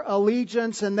swear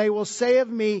allegiance, and they will say of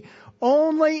me,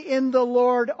 only in the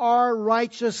Lord are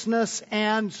righteousness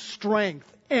and strength.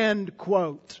 End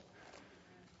quote.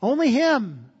 Only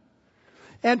Him.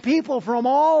 And people from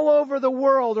all over the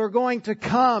world are going to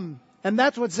come. And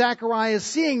that's what Zechariah is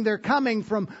seeing. They're coming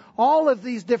from all of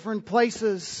these different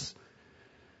places.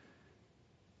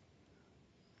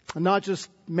 And not just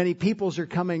many peoples are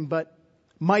coming, but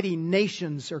mighty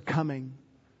nations are coming.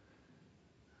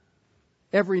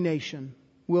 Every nation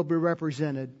will be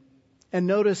represented. And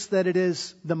notice that it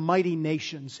is the mighty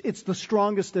nations. It's the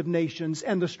strongest of nations.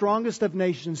 And the strongest of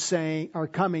nations are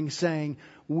coming saying,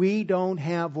 we don't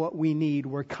have what we need.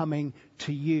 We're coming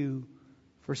to you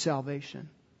for salvation.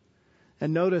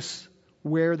 And notice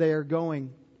where they are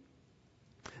going.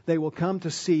 They will come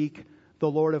to seek the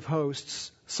Lord of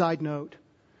hosts. Side note.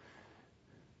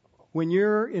 When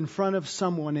you're in front of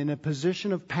someone in a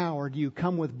position of power, do you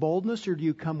come with boldness or do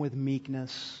you come with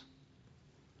meekness?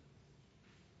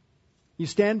 You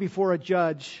stand before a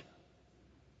judge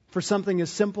for something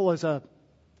as simple as a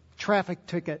traffic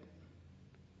ticket.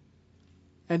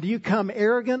 And do you come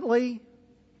arrogantly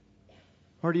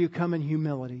or do you come in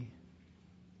humility?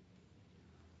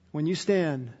 When you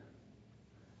stand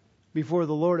before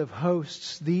the Lord of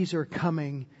hosts, these are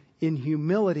coming in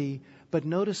humility. But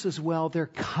notice as well, they're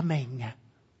coming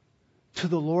to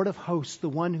the Lord of hosts, the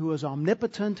one who is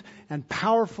omnipotent and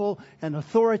powerful and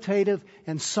authoritative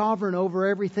and sovereign over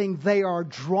everything. They are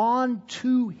drawn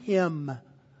to Him.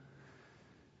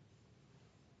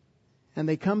 And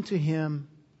they come to Him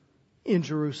in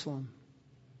Jerusalem.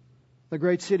 The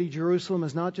great city Jerusalem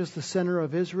is not just the center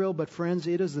of Israel, but friends,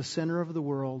 it is the center of the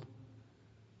world.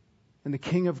 And the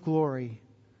King of Glory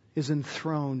is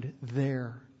enthroned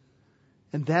there.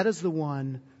 And that is the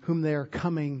one whom they are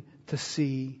coming to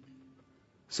see.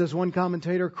 Says one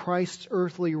commentator, Christ's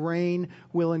earthly reign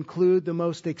will include the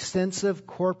most extensive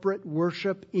corporate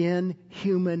worship in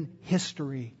human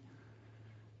history.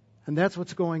 And that's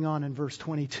what's going on in verse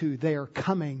 22. They are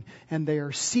coming and they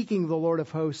are seeking the Lord of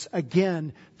hosts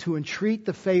again to entreat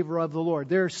the favor of the Lord.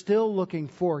 They're still looking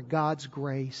for God's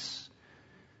grace.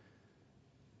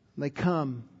 They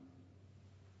come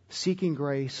seeking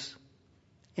grace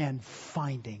and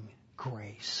finding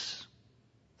grace.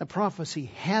 The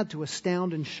prophecy had to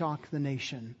astound and shock the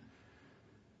nation.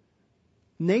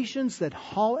 Nations that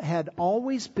had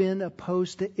always been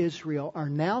opposed to Israel are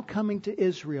now coming to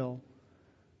Israel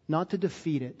not to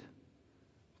defeat it,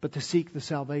 but to seek the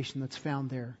salvation that's found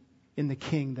there in the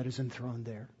King that is enthroned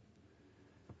there.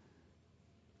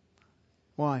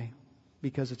 Why?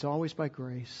 Because it's always by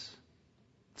grace.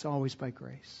 It's always by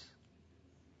grace.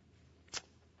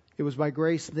 It was by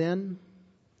grace then.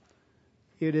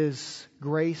 It is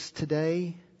grace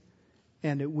today,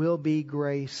 and it will be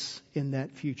grace in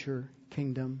that future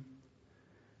kingdom.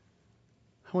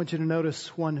 I want you to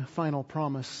notice one final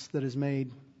promise that is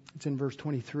made. It's in verse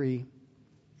 23.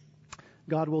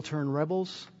 God will turn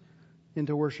rebels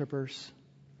into worshipers.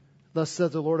 Thus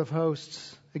says the Lord of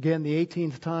hosts. Again, the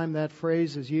 18th time that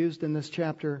phrase is used in this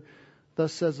chapter.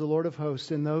 Thus says the Lord of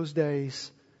hosts, in those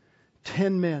days,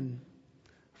 10 men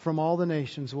from all the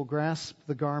nations will grasp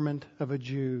the garment of a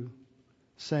Jew,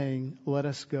 saying, let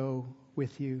us go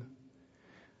with you.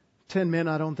 10 men,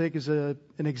 I don't think, is an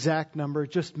exact number.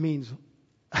 It just means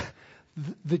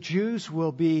the Jews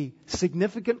will be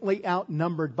significantly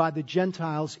outnumbered by the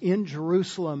Gentiles in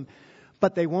Jerusalem,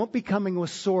 but they won't be coming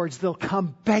with swords. They'll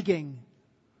come begging.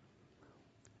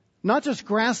 Not just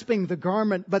grasping the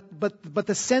garment, but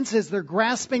the sense is they're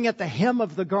grasping at the hem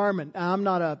of the garment. I'm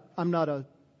not a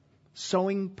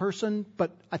sewing person,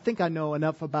 but I think I know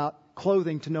enough about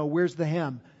clothing to know where's the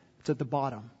hem. It's at the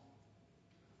bottom.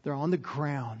 They're on the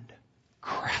ground,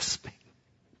 grasping,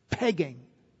 begging.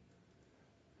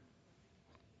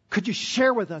 Could you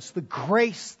share with us the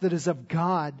grace that is of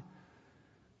God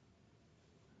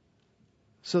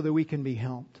so that we can be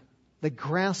helped? They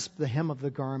grasp the hem of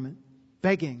the garment,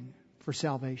 begging for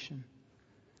salvation.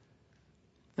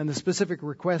 And the specific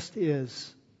request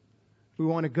is, we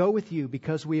want to go with you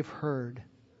because we have heard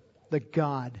that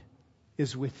God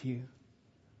is with you.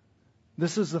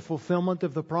 This is the fulfillment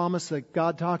of the promise that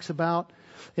God talks about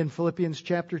in Philippians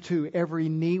chapter 2. Every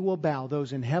knee will bow,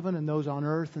 those in heaven and those on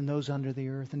earth and those under the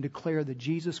earth, and declare that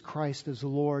Jesus Christ is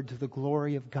Lord to the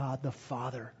glory of God the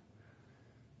Father.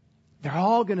 They're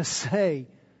all going to say,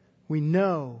 we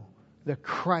know that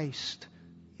Christ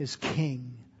is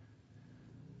King.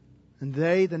 And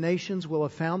they, the nations, will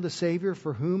have found the Savior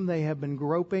for whom they have been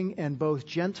groping, and both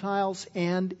Gentiles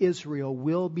and Israel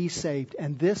will be saved.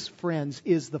 And this, friends,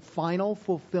 is the final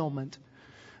fulfillment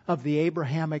of the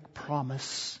Abrahamic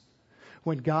promise.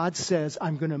 When God says,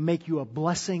 I'm going to make you a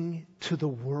blessing to the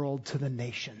world, to the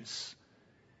nations.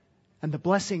 And the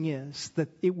blessing is that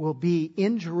it will be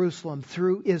in Jerusalem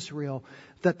through Israel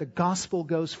that the gospel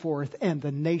goes forth and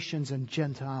the nations and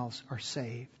Gentiles are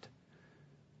saved.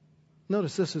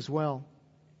 Notice this as well.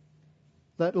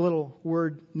 That little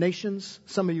word nations,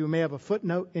 some of you may have a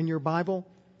footnote in your Bible.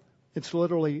 It's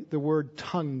literally the word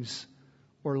tongues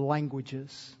or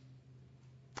languages.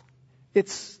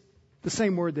 It's the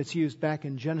same word that's used back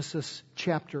in Genesis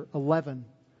chapter 11,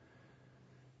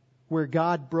 where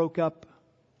God broke up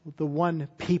the one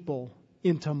people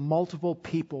into multiple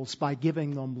peoples by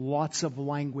giving them lots of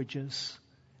languages.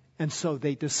 And so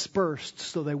they dispersed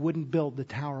so they wouldn't build the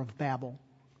Tower of Babel.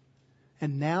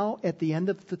 And now, at the end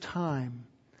of the time,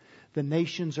 the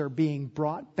nations are being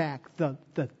brought back. The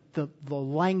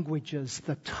languages,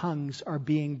 the tongues are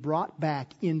being brought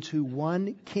back into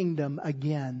one kingdom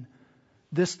again.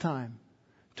 This time,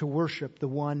 to worship the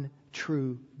one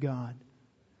true God.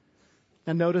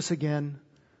 And notice again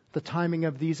the timing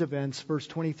of these events. Verse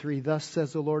 23, thus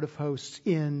says the Lord of hosts,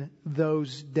 in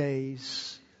those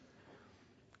days.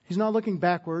 He's not looking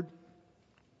backward.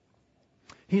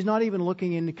 He's not even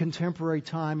looking into contemporary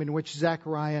time in which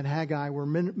Zechariah and Haggai were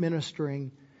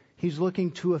ministering. He's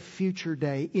looking to a future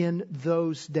day, in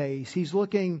those days. He's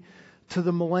looking to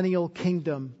the millennial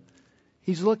kingdom.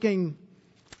 He's looking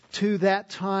to that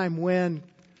time when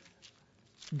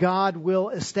God will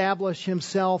establish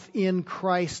Himself in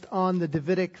Christ on the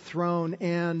Davidic throne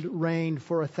and reign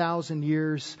for 1,000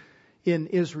 years in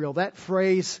Israel. That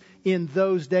phrase, in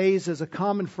those days, is a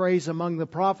common phrase among the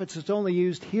prophets. It's only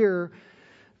used here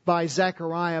by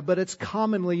Zechariah, but it's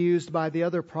commonly used by the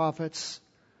other prophets.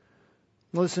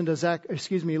 Listen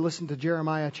to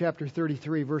Jeremiah chapter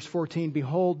 33, verse 14.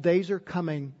 Behold, days are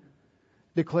coming,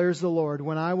 declares the Lord,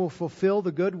 when I will fulfill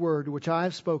the good word which I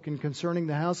have spoken concerning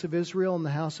the house of Israel and the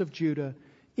house of Judah.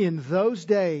 In those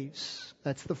days,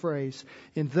 that's the phrase,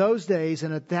 in those days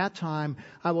and at that time,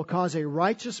 I will cause a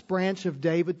righteous branch of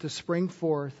David to spring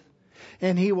forth,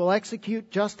 and he will execute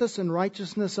justice and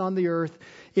righteousness on the earth.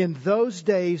 In those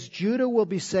days, Judah will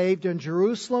be saved and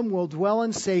Jerusalem will dwell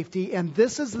in safety. And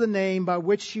this is the name by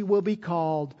which she will be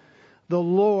called. The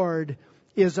Lord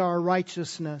is our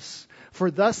righteousness.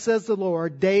 For thus says the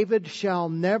Lord, David shall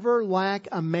never lack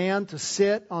a man to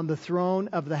sit on the throne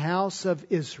of the house of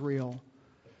Israel.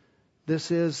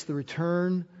 This is the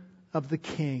return of the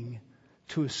King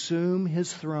to assume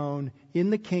His throne in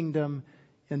the kingdom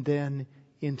and then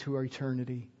into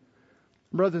eternity.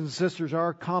 Brothers and sisters,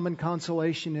 our common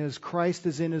consolation is Christ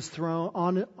is in His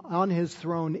throne, on His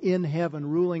throne in heaven,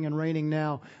 ruling and reigning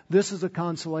now. This is a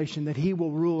consolation that He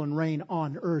will rule and reign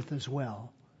on earth as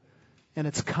well. And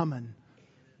it's coming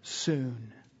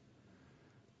soon.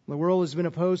 The world has been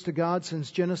opposed to God since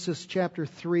Genesis chapter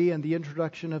 3 and the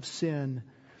introduction of sin.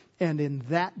 And in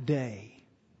that day,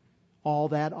 all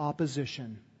that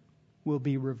opposition will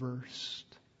be reversed.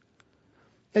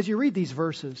 As you read these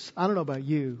verses, I don't know about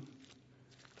you,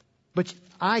 but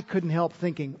I couldn't help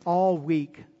thinking all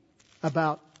week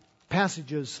about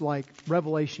passages like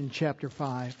Revelation chapter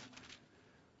 5.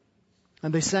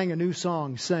 And they sang a new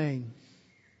song saying,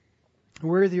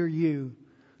 worthy are you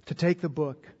to take the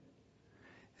book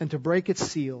and to break its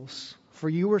seals, for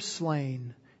you were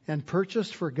slain and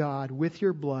purchased for God with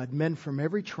your blood men from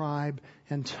every tribe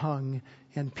and tongue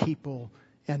and people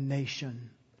and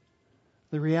nation.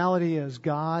 The reality is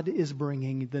God is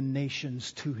bringing the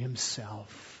nations to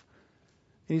Himself.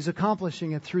 And He's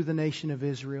accomplishing it through the nation of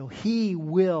Israel. He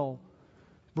will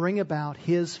bring about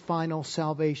His final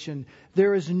salvation.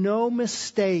 There is no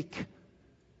mistake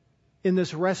in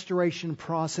this restoration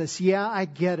process. Yeah, I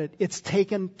get it. It's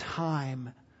taken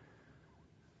time.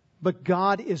 But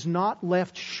God is not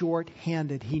left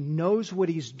short-handed. He knows what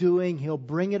He's doing. He'll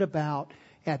bring it about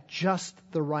at just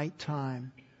the right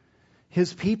time.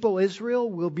 His people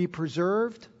Israel will be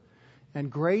preserved,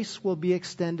 and grace will be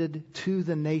extended to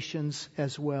the nations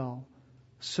as well.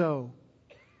 So,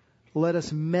 let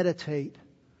us meditate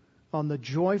on the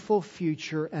joyful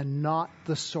future and not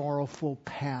the sorrowful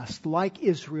past. Like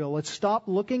Israel, let's stop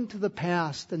looking to the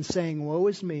past and saying, woe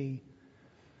is me,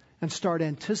 and start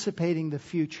anticipating the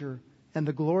future and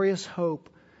the glorious hope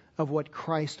of what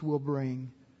Christ will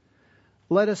bring.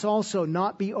 Let us also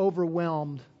not be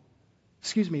overwhelmed.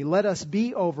 Let us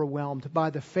be overwhelmed by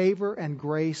the favor and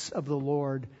grace of the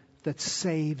Lord that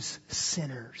saves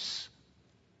sinners.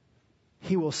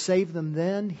 He will save them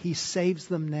then. He saves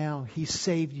them now. He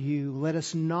saved you. Let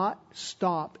us not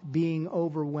stop being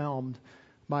overwhelmed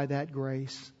by that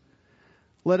grace.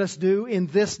 Let us do in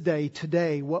this day,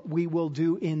 today, what we will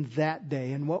do in that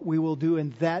day. And what we will do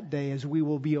in that day is we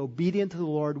will be obedient to the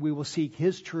Lord. We will seek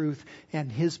His truth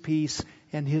and His peace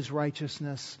and His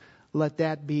righteousness. Let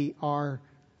that be our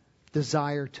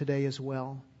desire today as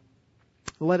well.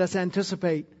 Let us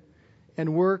anticipate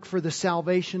and work for the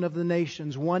salvation of the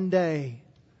nations. One day,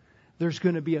 there's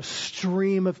going to be a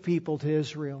stream of people to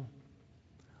Israel.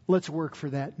 Let's work for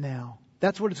that now.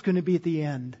 That's what it's going to be at the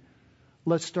end.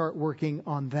 Let's start working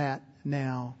on that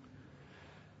now.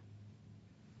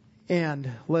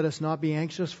 And let us not be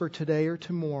anxious for today or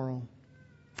tomorrow,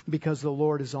 because the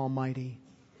Lord is almighty.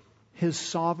 His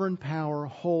sovereign power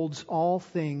holds all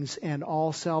things and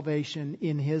all salvation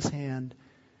in His hand.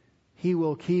 He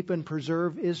will keep and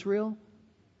preserve Israel,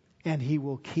 and He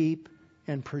will keep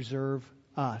and preserve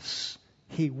us.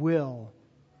 He will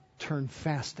turn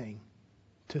fasting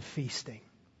to feasting.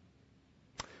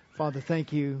 Father,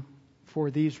 thank You for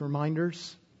these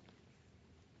reminders.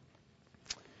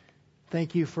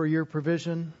 Thank You for Your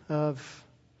provision of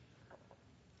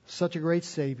such a great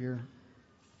Savior.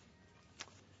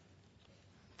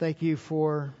 Thank You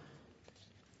for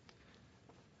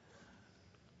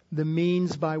the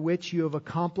means by which You have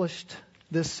accomplished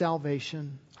this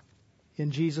salvation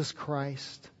in Jesus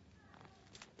Christ.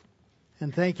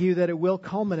 And thank You that it will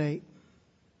culminate.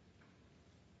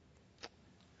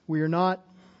 We are not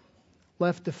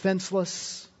left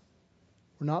defenseless.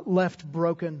 We're not left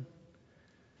broken.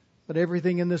 But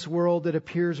everything in this world that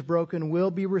appears broken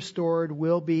will be restored,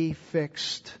 will be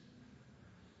fixed,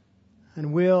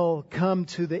 and will come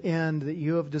to the end that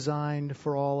You have designed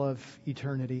for all of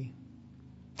eternity.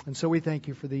 And so we thank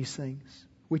You for these things.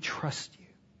 We trust You.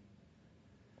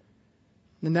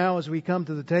 And now as we come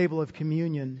to the table of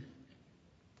communion,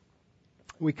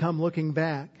 we come looking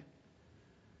back,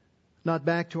 not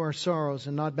back to our sorrows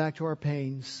and not back to our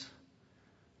pains,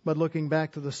 but looking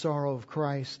back to the sorrow of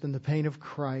Christ and the pain of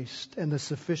Christ and the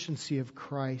sufficiency of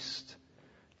Christ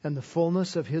and the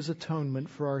fullness of His atonement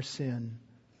for our sin.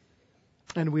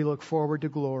 And we look forward to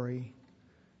glory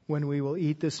when we will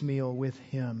eat this meal with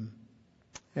Him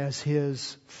as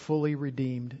His fully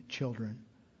redeemed children.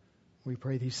 We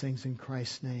pray these things in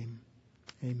Christ's name.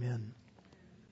 Amen.